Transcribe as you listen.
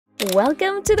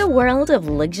Welcome to the world of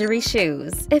luxury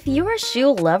shoes. If you're a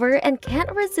shoe lover and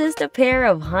can't resist a pair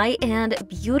of high-end,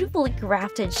 beautifully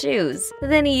crafted shoes,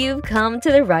 then you've come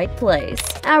to the right place.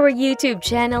 Our YouTube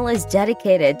channel is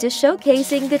dedicated to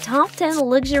showcasing the top 10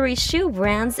 luxury shoe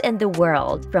brands in the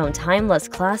world, from timeless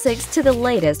classics to the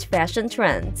latest fashion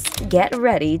trends. Get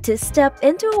ready to step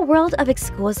into a world of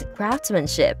exquisite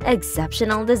craftsmanship,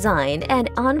 exceptional design,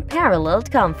 and unparalleled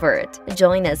comfort.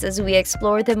 Join us as we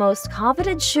explore the most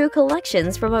coveted shoe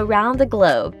collections from around the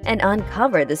globe and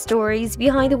uncover the stories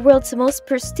behind the world's most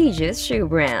prestigious shoe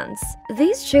brands.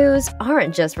 These shoes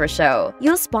aren't just for show.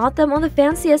 You'll spot them on the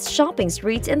fanciest shopping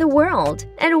streets in the world.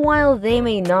 And while they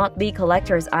may not be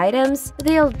collector's items,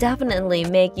 they'll definitely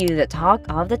make you the talk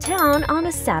of the town on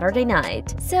a Saturday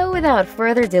night. So without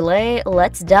further delay,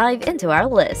 let's dive into our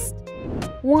list.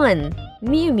 1.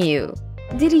 Miu Miu.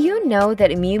 Did you know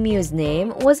that Miu Miu's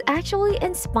name was actually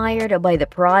inspired by the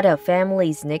Prada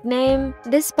family's nickname?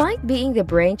 Despite being the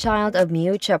brainchild of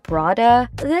Miuccia Prada,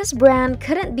 this brand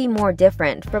couldn't be more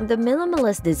different from the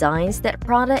minimalist designs that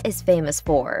Prada is famous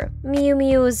for. Miu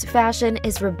Miu's fashion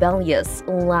is rebellious,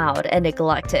 loud, and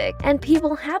eclectic, and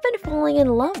people have been falling in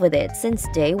love with it since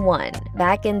day one.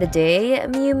 Back in the day,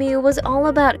 Miu Miu was all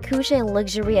about couche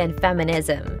luxury and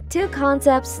feminism, two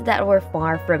concepts that were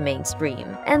far from mainstream,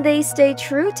 and they stayed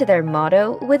true to their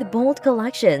motto with bold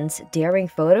collections, daring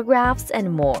photographs,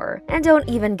 and more. And don't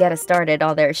even get us started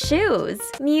on their shoes.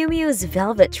 Miu Miu's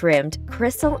velvet-trimmed,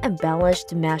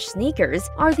 crystal-embellished mesh sneakers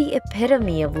are the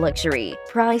epitome of luxury,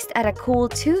 priced at a cool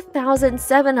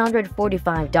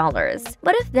 $2,745.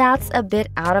 But if that's a bit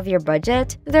out of your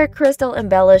budget, their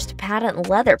crystal-embellished patent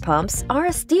leather pumps are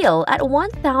a steal at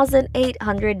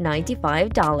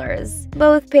 $1,895.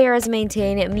 Both pairs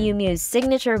maintain Miu Miu's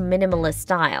signature minimalist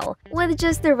style, with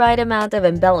just the right amount of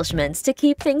embellishments to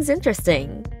keep things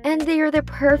interesting. And they're the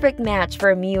perfect match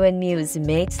for Miu and Miu's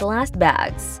Mate's Last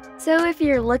bags. So if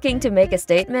you're looking to make a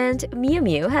statement, Miu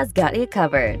Miu has got you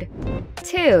covered.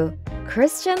 2.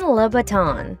 Christian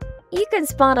Louboutin. You can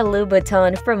spot a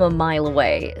Louboutin from a mile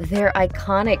away. Their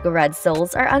iconic red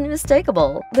soles are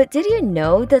unmistakable. But did you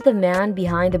know that the man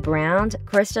behind the brand,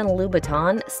 Christian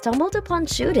Louboutin, stumbled upon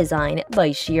shoe design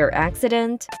by sheer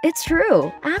accident? It's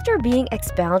true. After being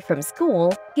expelled from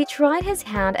school, he tried his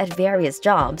hand at various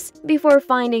jobs before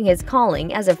finding his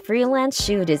calling as a freelance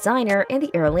shoe designer in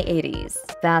the early 80s.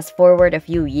 Fast forward a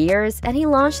few years and he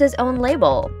launched his own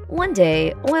label. One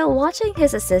day, while watching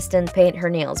his assistant paint her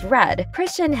nails red,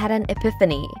 Christian had an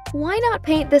epiphany. Why not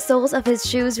paint the soles of his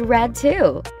shoes red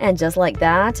too? And just like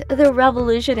that, the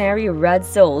revolutionary red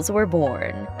soles were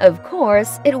born. Of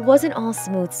course, it wasn't all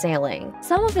smooth sailing.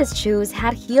 Some of his shoes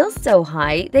had heels so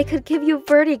high they could give you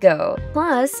vertigo.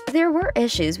 Plus, there were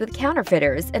issues with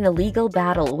counterfeiters and a legal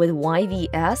battle with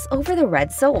YVS over the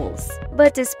red soles.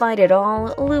 But despite it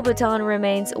all, Louboutin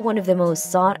remains one of the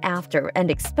most sought-after and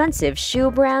expensive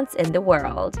shoe brands in the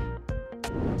world.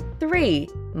 3.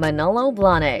 Manolo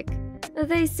Blahnik.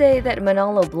 They say that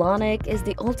Manolo Blahnik is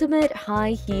the ultimate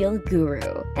high-heel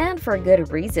guru, and for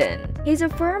good reason. He's a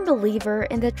firm believer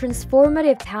in the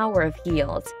transformative power of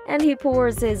heels, and he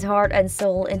pours his heart and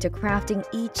soul into crafting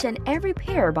each and every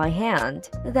pair by hand.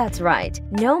 That's right,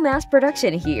 no mass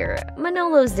production here.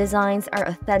 Manolo's designs are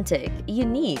authentic,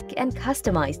 unique, and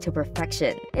customized to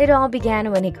perfection. It all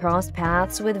began when he crossed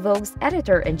paths with Vogue's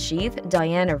editor-in-chief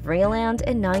Diana Vreeland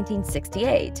in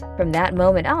 1968. From that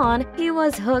moment on, he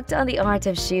was hooked on the art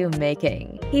of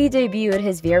shoemaking. He debuted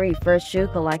his very first shoe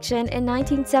collection in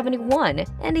 1971,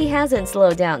 and he hasn't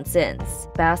slowed down since.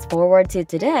 Fast forward to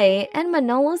today, and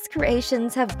Manolo's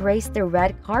creations have graced the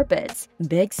red carpets,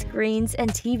 big screens,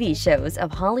 and TV shows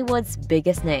of Hollywood's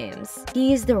biggest names.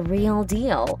 He's the real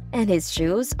deal, and his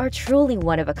shoes are truly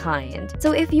one of a kind.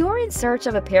 So if you're in search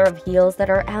of a pair of heels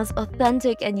that are as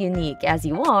authentic and unique as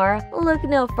you are, look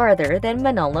no further than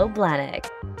Manolo Blahnik.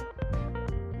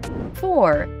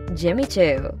 4. Jimmy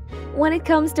Choo. When it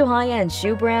comes to high-end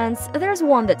shoe brands, there's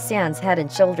one that stands head and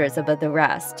shoulders above the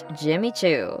rest: Jimmy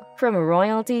Choo. From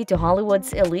royalty to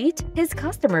Hollywood's elite, his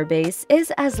customer base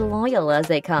is as loyal as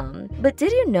they come. But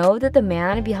did you know that the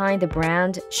man behind the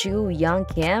brand, Choo Young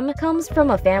Kim, comes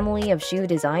from a family of shoe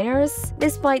designers?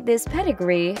 Despite this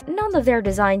pedigree, none of their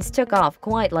designs took off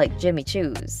quite like Jimmy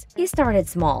Choo's. He started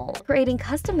small, creating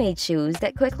custom-made shoes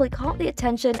that quickly caught the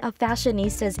attention of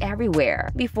fashionistas everywhere.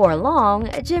 Before long,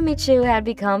 Jimmy Choo had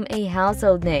become a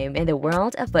household name in the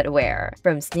world of footwear.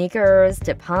 From sneakers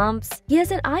to pumps, he has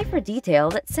an eye for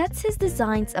detail that sets his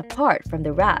designs apart from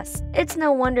the rest. It's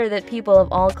no wonder that people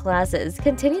of all classes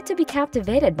continue to be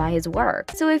captivated by his work.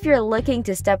 So if you're looking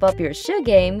to step up your shoe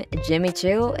game, Jimmy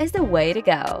Choo is the way to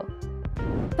go.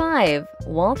 5.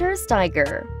 Walter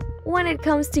Steiger. When it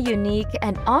comes to unique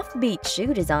and offbeat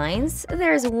shoe designs,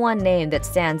 there's one name that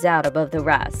stands out above the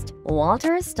rest: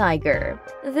 Walter Steiger.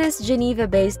 This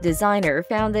Geneva-based designer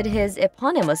founded his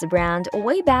eponymous brand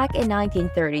way back in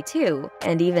 1932,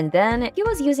 and even then, he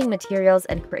was using materials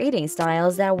and creating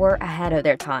styles that were ahead of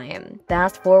their time.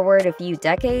 Fast forward a few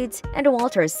decades, and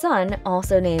Walter's son,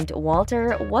 also named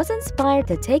Walter, was inspired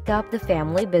to take up the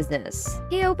family business.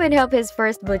 He opened up his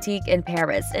first boutique in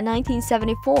Paris in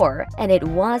 1974, and it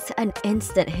was an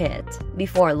instant hit.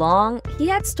 Before long, he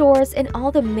had stores in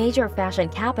all the major fashion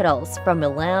capitals, from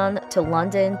Milan to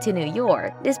London to New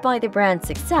York. Despite the brand's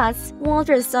success,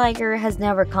 Walter Steiger has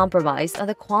never compromised on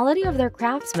the quality of their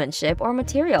craftsmanship or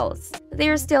materials. They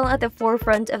are still at the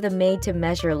forefront of the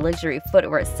made-to-measure luxury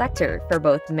footwear sector for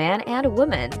both men and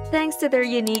women, thanks to their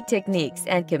unique techniques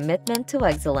and commitment to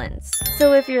excellence.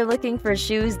 So if you're looking for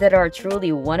shoes that are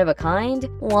truly one of a kind,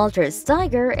 Walter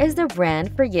Steiger is the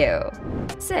brand for you.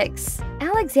 6.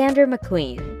 Alexander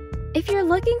McQueen. If you're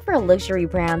looking for a luxury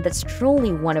brand that's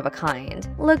truly one of a kind,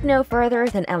 look no further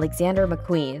than Alexander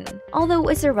McQueen. Although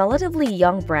it's a relatively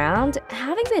young brand,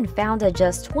 having been founded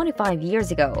just 25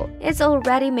 years ago, it's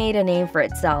already made a name for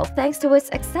itself thanks to its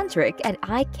eccentric and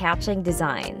eye-catching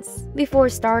designs. Before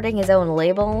starting his own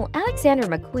label, Alexander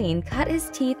McQueen cut his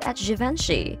teeth at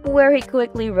Givenchy, where he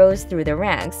quickly rose through the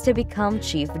ranks to become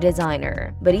chief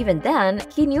designer. But even then,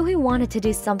 he knew he wanted to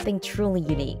do something truly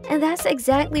unique, and that's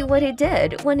exactly what he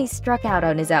did when he struck out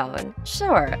on his own.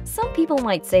 Sure, some people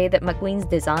might say that McQueen's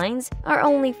designs are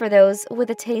only for those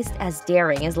with a taste as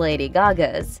daring as Lady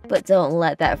Gaga's, but don't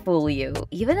let that fool you.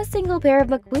 Even a single pair of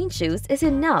McQueen shoes is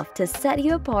enough to set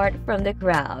you apart from the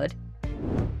crowd.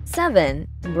 7.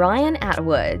 Brian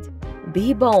Atwood.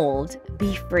 Be bold,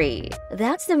 be free.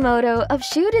 That's the motto of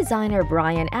shoe designer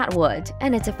Brian Atwood,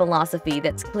 and it's a philosophy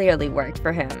that's clearly worked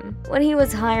for him. When he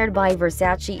was hired by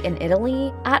Versace in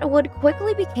Italy, Atwood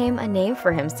quickly became a name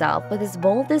for himself with his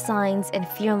bold designs and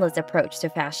fearless approach to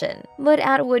fashion. But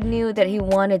Atwood knew that he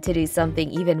wanted to do something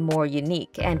even more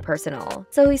unique and personal,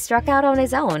 so he struck out on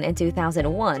his own in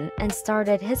 2001 and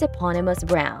started his eponymous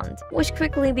brand, which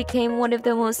quickly became one of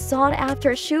the most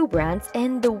sought-after shoe brands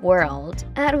in the world.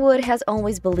 Atwood has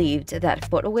always believed that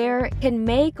footwear can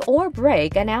make or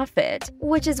break an outfit,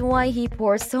 which is why he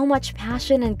pours so much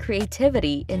passion and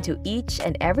creativity into each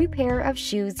and every pair of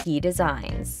shoes he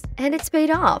designs. And it's paid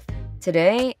off.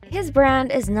 Today, his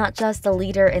brand is not just a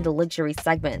leader in the luxury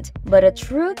segment, but a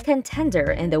true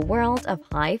contender in the world of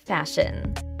high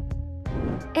fashion.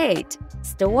 8.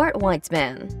 Stuart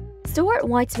Weitzman. Stuart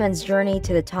Weitzman's journey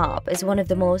to the top is one of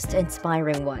the most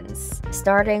inspiring ones.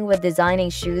 Starting with designing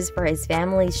shoes for his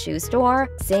family's shoe store,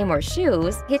 Seymour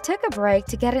Shoes, he took a break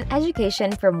to get an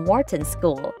education from Wharton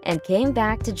School and came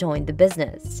back to join the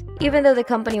business. Even though the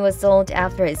company was sold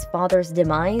after his father's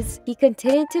demise, he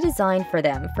continued to design for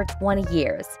them for 20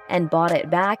 years and bought it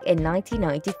back in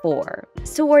 1994.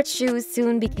 Stuart's shoes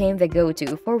soon became the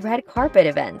go-to for red carpet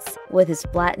events, with his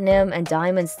platinum and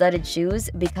diamond-studded shoes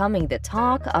becoming the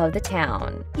talk of the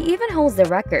town. He even holds the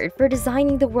record for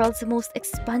designing the world's most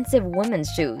expensive women's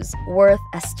shoes, worth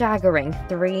a staggering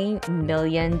 $3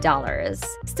 million.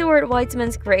 Stuart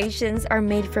Weitzman's creations are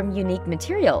made from unique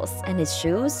materials, and his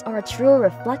shoes are a true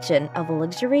reflection of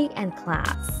luxury and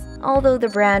class. Although the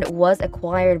brand was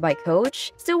acquired by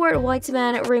Coach, Stuart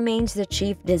Weitzman remains the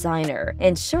chief designer,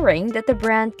 ensuring that the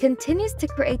brand continues to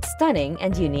create stunning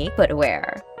and unique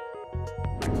footwear.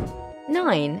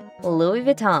 9. Louis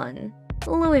Vuitton.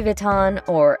 Louis Vuitton,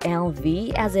 or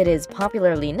LV as it is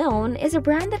popularly known, is a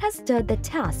brand that has stood the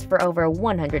test for over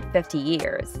 150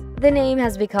 years. The name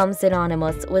has become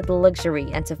synonymous with luxury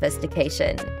and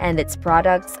sophistication, and its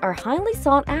products are highly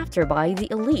sought after by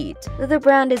the elite. The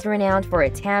brand is renowned for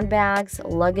its handbags,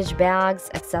 luggage bags,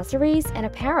 accessories, and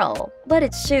apparel, but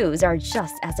its shoes are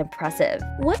just as impressive.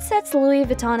 What sets Louis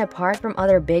Vuitton apart from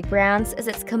other big brands is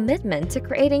its commitment to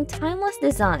creating timeless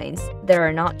designs that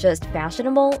are not just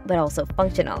fashionable but also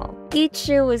functional. Each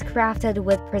shoe is crafted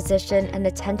with precision and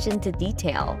attention to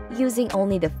detail, using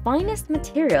only the finest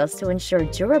materials to ensure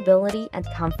durability and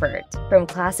comfort. From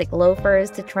classic loafers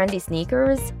to trendy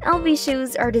sneakers, LV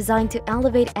shoes are designed to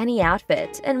elevate any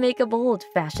outfit and make a bold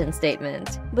fashion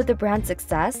statement. But the brand's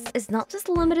success is not just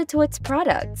limited to its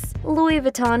products. Louis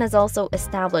Vuitton has also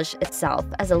established itself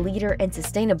as a leader in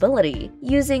sustainability,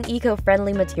 using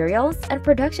eco-friendly materials and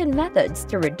production methods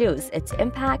to reduce its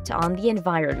impact on the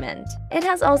environment. It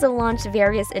has also launched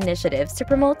various initiatives to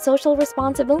promote social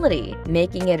responsibility,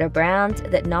 making it a brand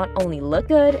that not only looks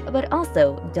good but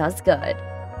also does good.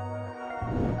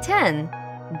 10.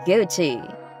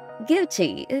 Gucci.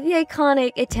 Gucci, the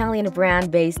iconic Italian brand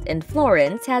based in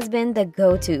Florence, has been the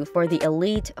go-to for the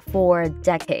elite for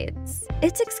decades.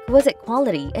 Its exquisite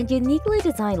quality and uniquely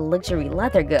designed luxury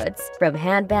leather goods, from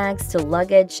handbags to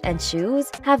luggage and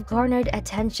shoes, have garnered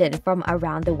attention from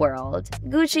around the world.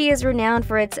 Gucci is renowned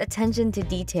for its attention to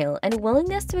detail and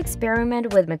willingness to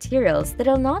experiment with materials that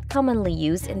are not commonly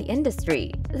used in the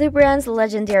industry. The brand's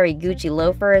legendary Gucci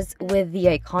loafers, with the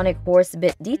iconic horse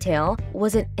bit detail,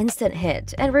 was an instant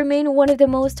hit and remain one of the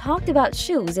most talked about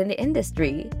shoes in the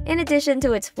industry. In addition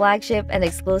to its flagship and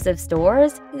exclusive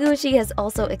stores, Gucci has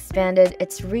also expanded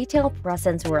its retail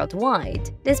presence worldwide.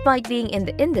 Despite being in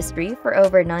the industry for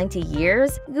over 90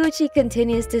 years, Gucci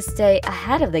continues to stay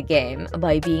ahead of the game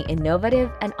by being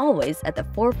innovative and always at the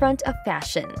forefront of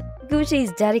fashion.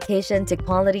 Gucci's dedication to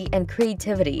quality and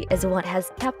creativity is what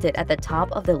has kept it at the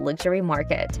top of the luxury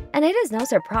market, and it is no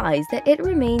surprise that it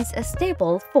remains a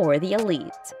staple for the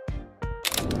elite.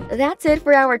 That's it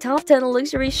for our top 10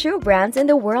 luxury shoe brands in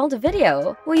the world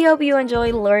video. We hope you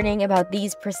enjoyed learning about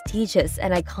these prestigious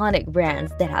and iconic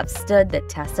brands that have stood the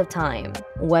test of time.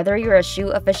 Whether you're a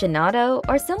shoe aficionado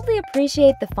or simply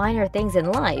appreciate the finer things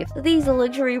in life, these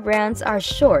luxury brands are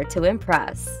sure to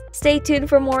impress. Stay tuned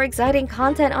for more exciting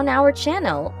content on our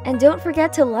channel, and don't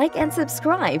forget to like and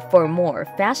subscribe for more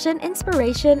fashion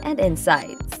inspiration and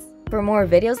insights. For more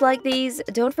videos like these,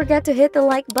 don't forget to hit the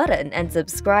like button and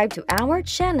subscribe to our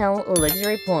channel,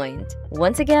 Luxury Point.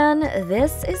 Once again,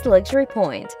 this is Luxury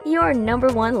Point, your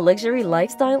 #1 luxury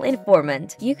lifestyle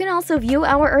informant. You can also view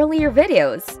our earlier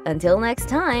videos. Until next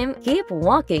time, keep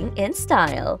walking in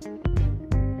style.